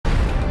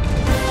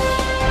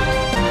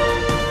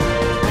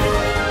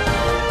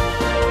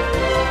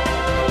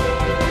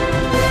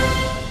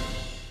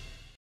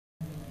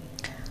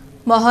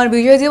মহান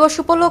বিজয় দিবস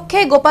উপলক্ষে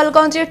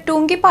গোপালগঞ্জের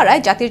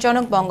টুঙ্গিপাড়ায় জাতির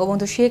জনক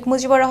বঙ্গবন্ধু শেখ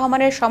মুজিবুর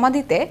রহমানের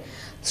সমাধিতে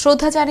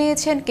শ্রদ্ধা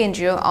জানিয়েছেন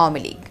কেন্দ্রীয় আওয়ামী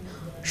লীগ।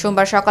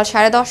 সোমবার সকাল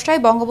 10:30টায়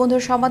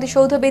বঙ্গবন্ধুর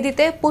সমাধিসৌধ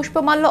বেদিতে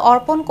পুষ্পমাল্য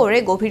অর্পণ করে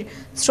গভীর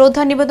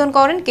শ্রদ্ধা নিবেদন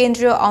করেন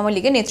কেন্দ্রীয় আওয়ামী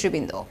লীগের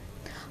নেতৃবৃন্দ।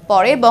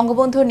 পরে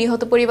বঙ্গবন্ধুর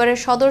নিহত পরিবারের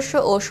সদস্য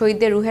ও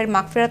শহীদদের রুহের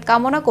মাগফিরাত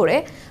কামনা করে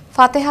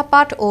ফাতেহা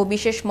পাঠ ও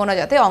বিশেষ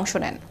মোনাজাতে অংশ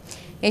নেন।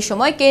 এই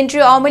সময়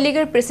কেন্দ্রীয় আওয়ামী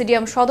লীগের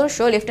প্রেসিডিয়াম সদস্য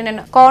লেফটেন্যান্ট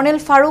কর্নেল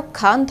ফারুক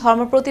খান,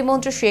 ধর্ম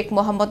প্রতিমন্ত্রী শেখ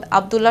মোহাম্মদ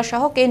আবদুল্লাহ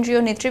সহ কেন্দ্রীয়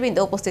নেতৃবৃন্দ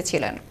উপস্থিত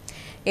ছিলেন।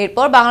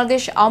 এরপর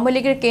বাংলাদেশ আওয়ামী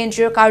লীগের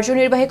কেন্দ্রীয়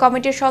কার্যনির্বাহী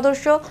কমিটির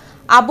সদস্য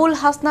আবুল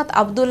হাসনাত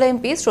আবদুল্লাহ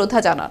এমপি শ্রদ্ধা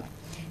জানান।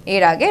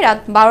 এর আগে রাত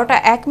 12টা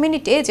 1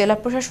 মিনিটে জেলা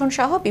প্রশাসন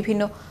সহ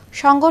বিভিন্ন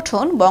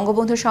সংগঠন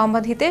বঙ্গবন্ধুর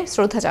সমাধিতে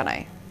শ্রদ্ধা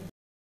জানায়।